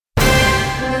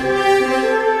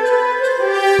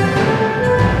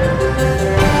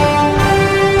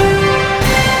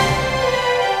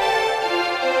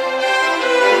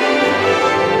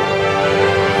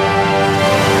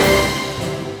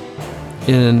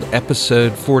In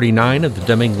episode 49 of the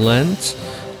Deming Lens,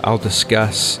 I'll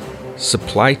discuss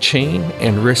supply chain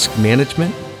and risk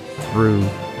management through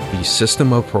the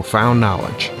system of profound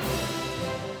knowledge.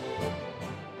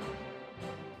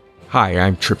 Hi,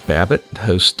 I'm Trip Babbitt,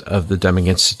 host of the Deming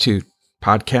Institute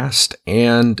podcast,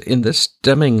 and in this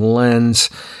Deming Lens,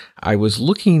 I was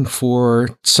looking for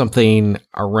something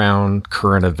around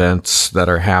current events that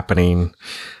are happening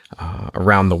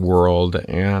around the world,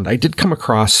 and I did come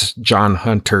across John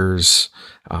Hunter's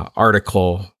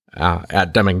article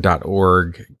at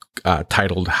Deming.org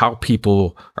titled "How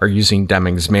People Are Using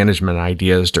Deming's Management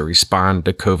Ideas to Respond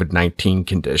to COVID-19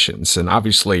 Conditions." And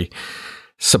obviously,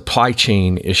 supply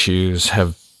chain issues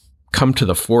have come to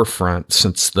the forefront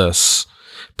since this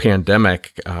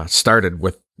pandemic started,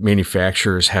 with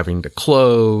manufacturers having to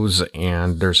close,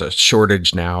 and there's a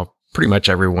shortage now. Pretty much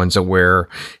everyone's aware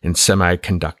in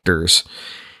semiconductors.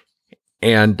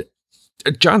 And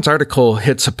John's article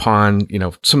hits upon,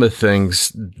 some of the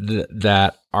things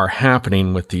that are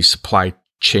happening with these supply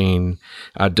chain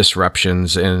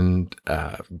disruptions, and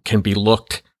can be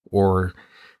looked or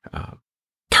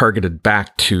targeted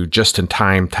back to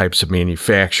just-in-time types of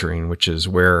manufacturing, which is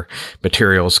where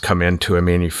materials come into a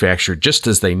manufacturer just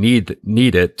as they need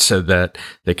it so that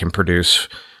they can produce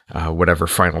whatever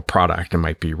final product. It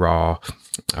might be raw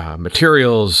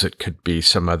materials. It could be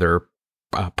some other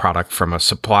product from a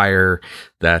supplier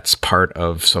that's part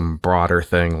of some broader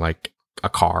thing like a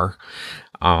car.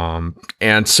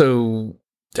 And so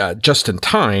just in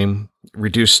time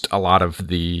reduced a lot of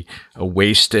the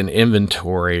waste in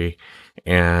inventory.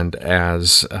 And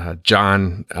as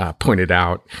John pointed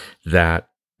out, that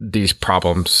these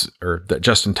problems, or that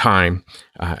just in time,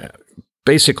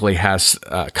 basically has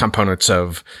components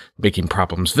of making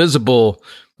problems visible,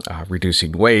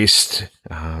 reducing waste,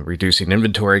 reducing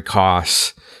inventory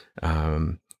costs,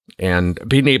 and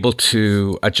being able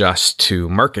to adjust to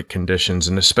market conditions,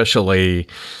 and especially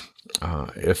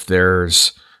if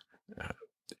there's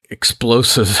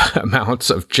explosive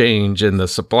amounts of change in the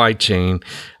supply chain,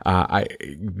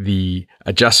 the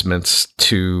adjustments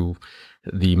to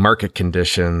the market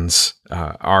conditions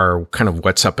are kind of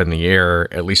what's up in the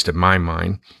air, at least in my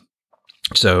mind.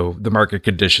 So the market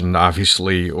condition,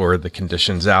 obviously, or the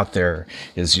conditions out there,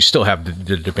 is you still have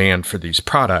the demand for these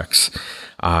products,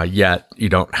 yet you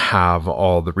don't have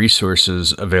all the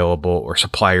resources available, or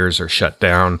suppliers are shut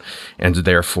down, and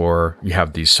therefore you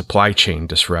have these supply chain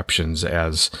disruptions,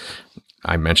 as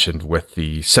I mentioned with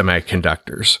the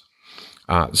semiconductors.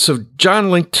 So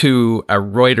John linked to a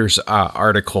Reuters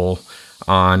article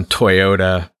on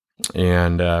Toyota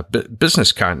and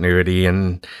business continuity,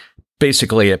 and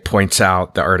basically it points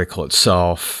out, the article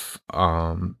itself,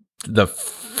 the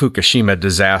Fukushima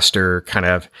disaster kind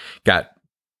of got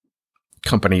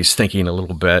companies thinking a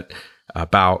little bit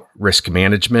about risk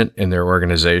management in their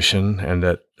organization, and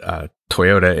that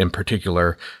Toyota in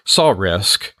particular saw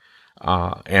risk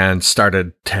and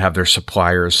started to have their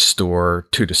suppliers store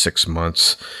 2 to 6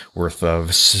 months worth of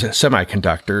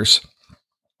semiconductors,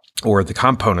 or the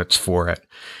components for it.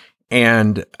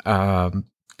 And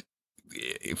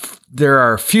there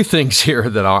are a few things here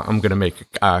that I'm going to make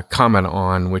a comment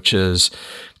on, which is,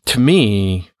 to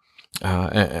me,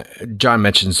 John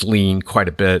mentions lean quite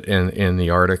a bit in the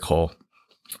article.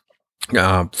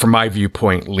 From my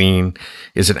viewpoint, lean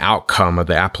is an outcome of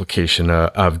the application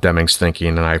of Deming's thinking,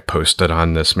 and I've posted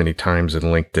on this many times in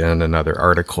LinkedIn and other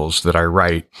articles that I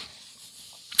write.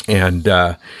 And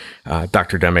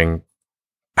Dr. Deming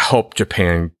helped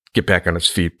Japan get back on its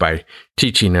feet by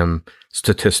teaching them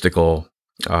statistical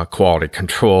quality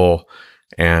control,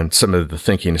 and some of the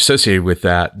thinking associated with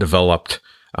that developed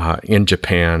in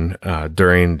Japan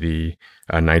during the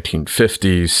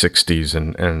 1950s, 60s,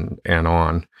 and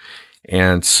on.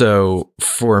 And so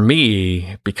for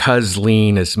me, because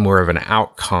lean is more of an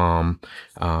outcome,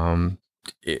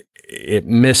 it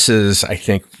misses, I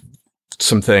think,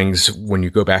 some things when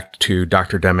you go back to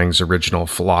Dr. Deming's original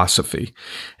philosophy,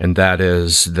 and that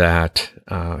is that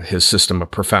his system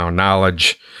of profound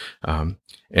knowledge,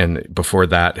 and before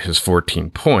that, his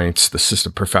 14 points, the system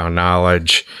of profound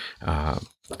knowledge,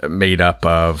 made up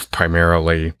of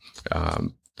primarily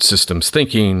systems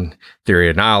thinking, theory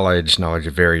of knowledge, knowledge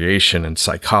of variation, and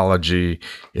psychology,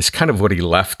 is kind of what he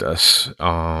left us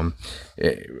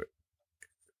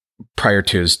prior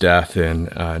to his death in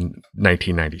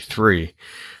 1993.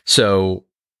 So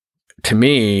to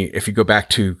me, if you go back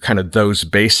to kind of those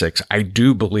basics, I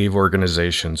do believe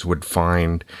organizations would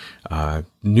find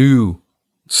new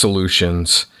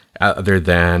solutions other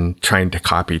than trying to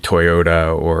copy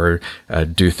Toyota or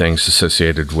do things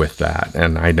associated with that.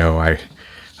 And I know I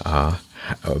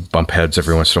bump heads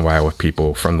every once in a while with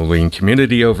people from the lean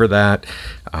community over that.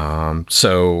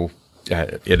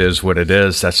 It is what it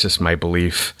is. That's just my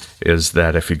belief, is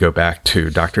that if you go back to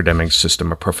Dr. Deming's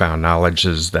system of profound knowledge,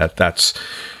 is that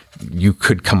you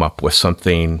could come up with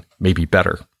something maybe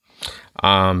better.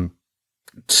 John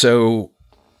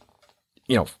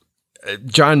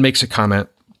makes a comment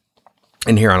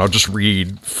in here, and I'll just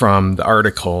read from the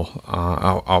article.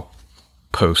 I'll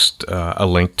post a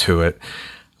link to it,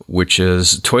 which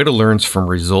is Toyota learns from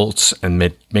results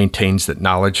and maintains that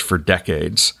knowledge for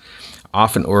decades.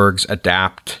 Often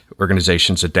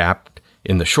organizations adapt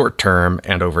in the short term,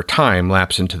 and over time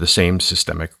lapse into the same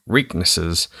systemic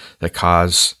weaknesses that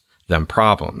cause them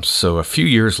problems. So a few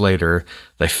years later,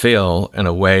 they fail in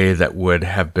a way that would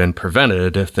have been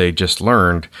prevented if they just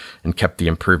learned and kept the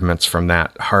improvements from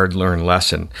that hard-learned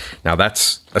lesson. Now,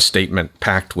 that's a statement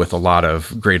packed with a lot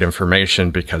of great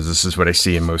information, because this is what I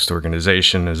see in most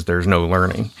organizations: is there's no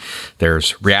learning.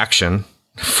 There's reaction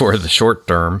for the short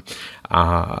term,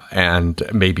 and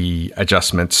maybe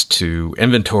adjustments to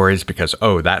inventories because,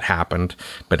 that happened.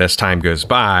 But as time goes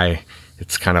by,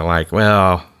 it's kind of like,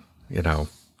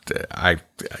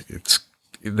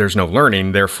 there's no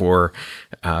learning. Therefore,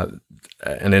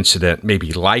 an incident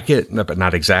maybe like it, but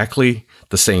not exactly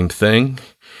the same thing,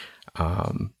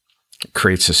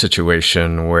 creates a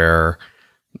situation where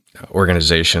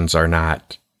organizations are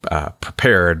not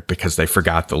prepared because they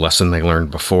forgot the lesson they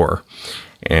learned before.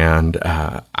 And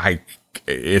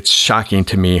it's shocking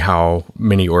to me how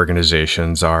many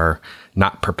organizations are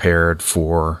not prepared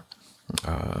for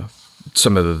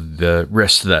some of the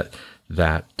risks that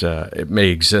it may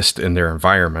exist in their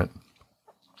environment.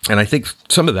 And I think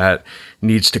some of that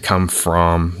needs to come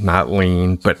from not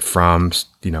lean, but from,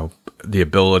 the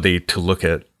ability to look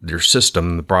at your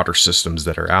system, the broader systems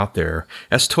that are out there,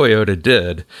 as Toyota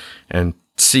did, and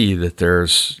see that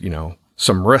there's,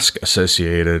 some risk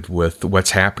associated with what's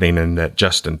happening, and that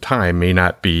just in time may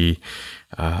not be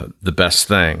the best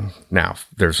thing. Now,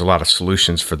 there's a lot of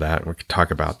solutions for that, and we can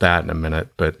talk about that in a minute.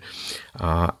 But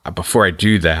before I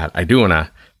do that, I do want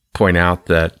to point out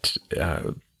that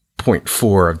point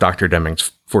 4 of Dr.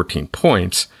 Deming's 14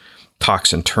 points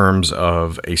talks in terms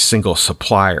of a single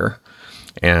supplier.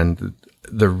 And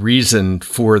the reason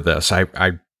for this, I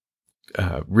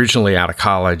originally out of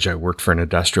college, I worked for an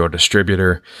industrial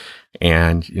distributor,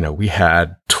 and, we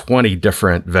had 20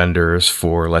 different vendors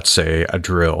for, let's say, a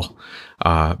drill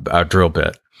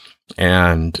bit.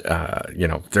 And,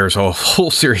 there's a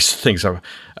whole series of things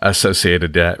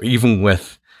associated to that, even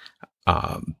with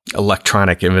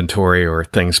electronic inventory or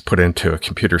things put into a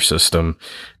computer system,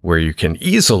 where you can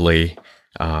easily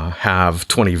have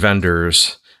 20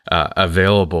 vendors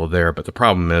available there. But the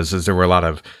problem is there were a lot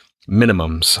of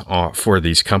minimums for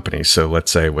these companies. So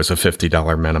let's say it was a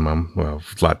 $50 minimum. Well,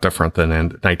 a lot different than in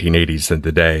the 1980s than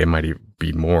today. It might even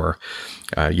be more.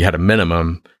 You had a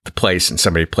minimum to place, and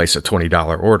somebody placed a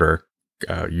 $20 order.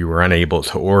 You were unable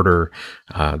to order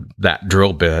that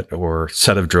drill bit or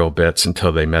set of drill bits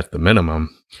until they met the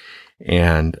minimum.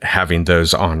 And having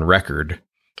those on record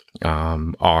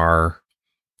are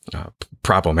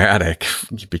problematic,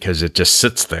 because it just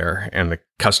sits there and the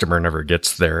customer never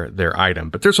gets their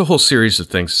item. But there's a whole series of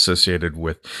things associated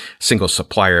with single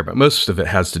supplier, but most of it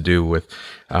has to do with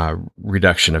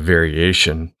reduction of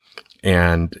variation.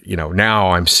 And, now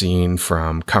I'm seeing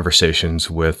from conversations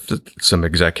with some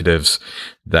executives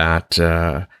that,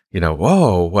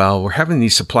 we're having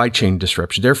these supply chain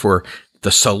disruptions. Therefore,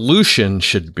 the solution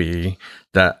should be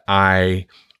that I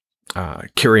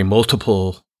carry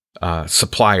multiple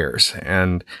suppliers.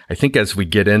 And I think as we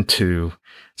get into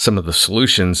some of the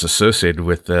solutions associated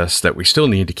with this, that we still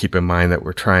need to keep in mind that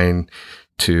we're trying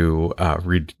to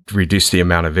reduce the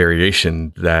amount of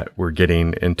variation that we're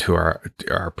getting into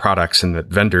our products, and that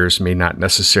vendors may not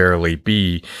necessarily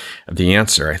be the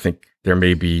answer. I think there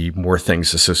may be more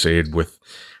things associated with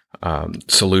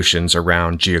solutions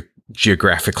around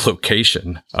geographic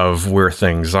location of where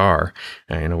things are.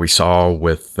 And we saw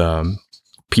with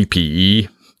PPE,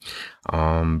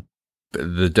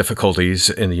 the difficulties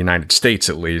in the United States,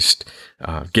 at least,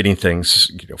 getting things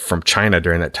from China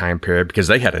during that time period, because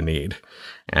they had a need.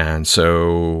 And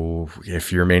so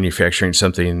if you're manufacturing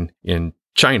something in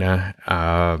China,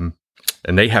 and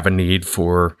they have a need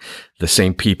for the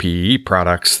same PPE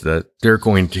products, that they're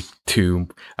going to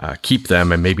keep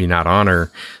them and maybe not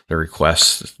honor the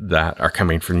requests that are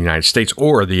coming from the United States,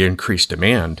 or the increased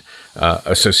demand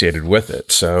associated with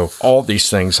it. So all these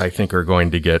things, I think, are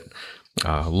going to get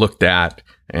looked at,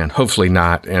 and hopefully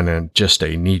not in just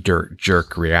a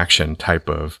knee-jerk reaction type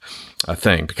of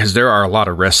thing, because there are a lot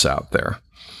of risks out there.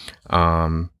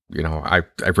 I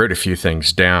wrote a few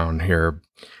things down here.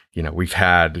 We've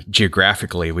had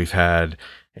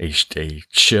a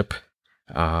ship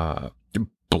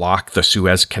block the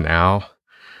Suez Canal.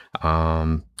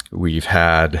 We've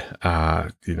had,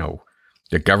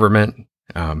 the government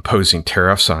imposing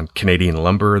tariffs on Canadian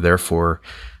lumber, therefore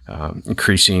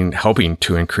helping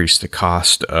to increase the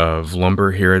cost of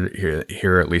lumber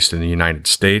here, at least in the United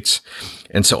States.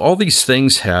 And so all these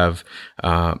things have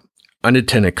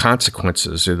unintended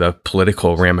consequences, or the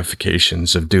political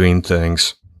ramifications of doing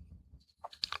things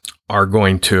are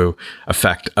going to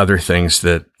affect other things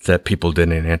that people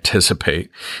didn't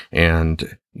anticipate.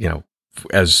 And,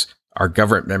 as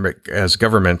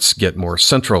governments get more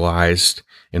centralized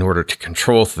in order to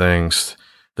control things,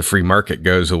 the free market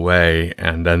goes away,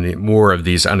 and then more of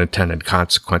these unintended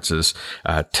consequences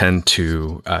tend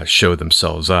to show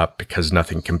themselves up, because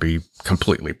nothing can be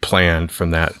completely planned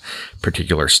from that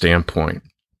particular standpoint.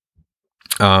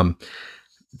 But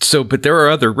there are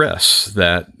other risks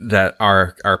that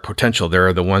are potential. There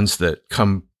are the ones that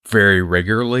come very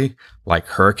regularly, like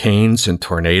hurricanes and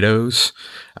tornadoes.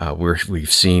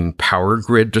 We've seen power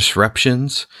grid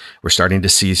disruptions. We're starting to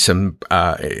see some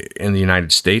in the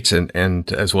United States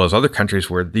and as well as other countries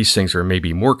where these things are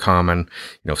maybe more common.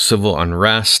 Civil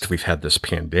unrest. We've had this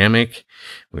pandemic.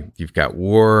 You've got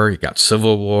war. You've got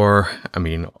civil war.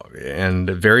 And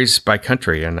it varies by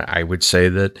country. And I would say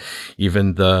that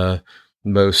even the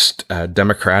most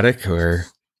democratic, or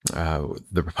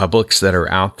the republics that are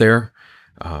out there,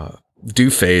 do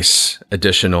face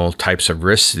additional types of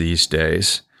risks these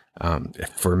days.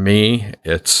 For me,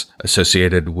 it's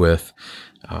associated with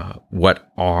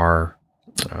what our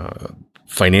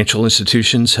financial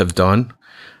institutions have done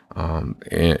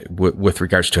with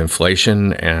regards to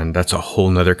inflation, and that's a whole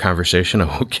nother conversation I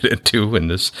won't get into in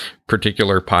this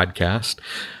particular podcast.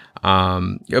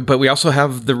 But we also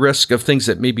have the risk of things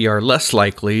that maybe are less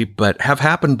likely, but have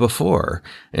happened before,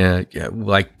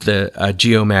 like the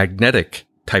geomagnetic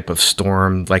type of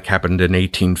storm, like happened in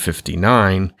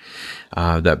 1859,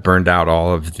 that burned out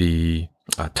all of the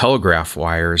telegraph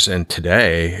wires. And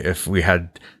today, if we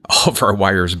had all of our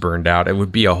wires burned out, it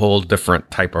would be a whole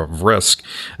different type of risk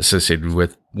associated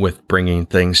with bringing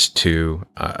things to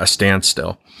a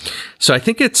standstill. So I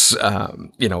think it's,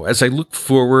 as I look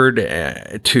forward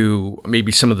to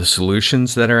maybe some of the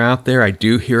solutions that are out there, I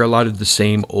do hear a lot of the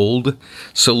same old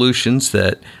solutions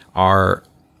that are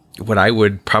what I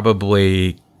would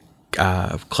probably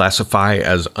classify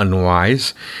as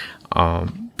unwise,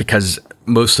 because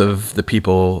most of the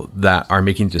people that are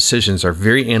making decisions are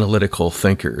very analytical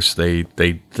thinkers. They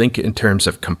think in terms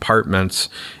of compartments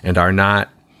and are not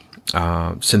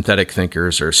synthetic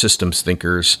thinkers or systems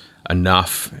thinkers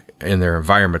enough in their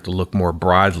environment to look more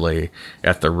broadly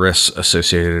at the risks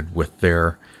associated with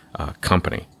their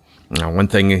company. Now, one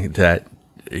thing that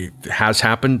has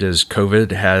happened is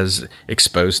COVID has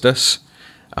exposed us,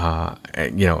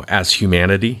 as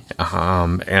humanity,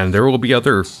 and there will be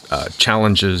other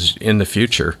challenges in the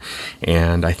future.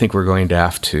 And I think we're going to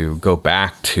have to go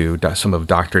back to some of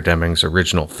Dr. Deming's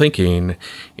original thinking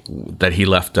that he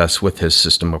left us with his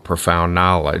system of profound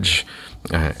knowledge.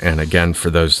 And again, for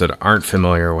those that aren't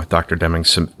familiar with Dr.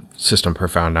 Deming's system of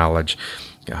profound knowledge,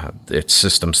 it's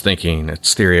systems thinking,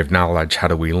 it's theory of knowledge, how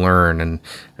do we learn? And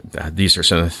these are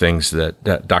some of the things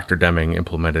that Dr. Deming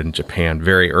implemented in Japan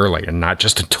very early, and not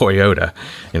just in Toyota,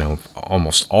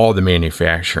 almost all the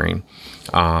manufacturing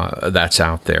that's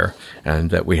out there, and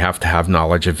that we have to have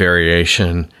knowledge of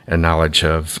variation and knowledge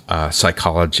of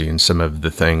psychology and some of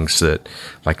the things that,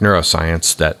 like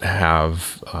neuroscience, that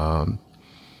have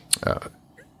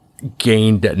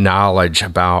gained knowledge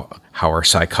about how our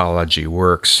psychology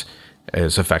works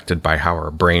is affected by how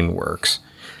our brain works.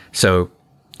 So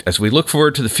as we look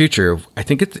forward to the future, I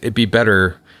think it'd be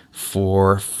better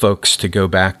for folks to go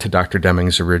back to Dr.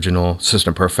 Deming's original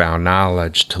system of profound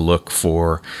knowledge to look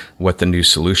for what the new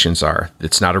solutions are.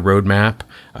 It's not a roadmap.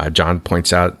 John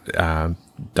points out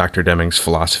Dr. Deming's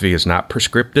philosophy is not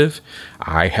prescriptive.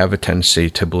 I have a tendency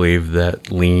to believe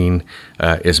that lean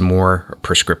is more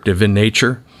prescriptive in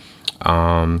nature,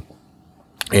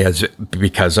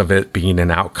 because of it being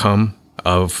an outcome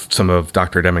of some of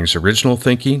Dr. Deming's original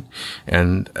thinking,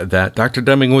 and that Dr.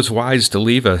 Deming was wise to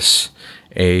leave us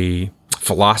a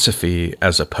philosophy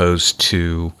as opposed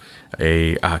to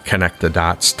a connect the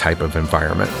dots type of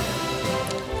environment.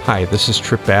 Hi, this is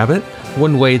Trip Babbitt.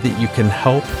 One way that you can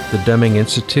help the Deming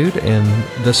Institute and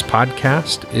this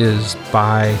podcast is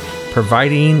by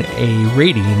providing a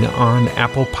rating on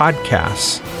Apple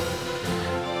Podcasts.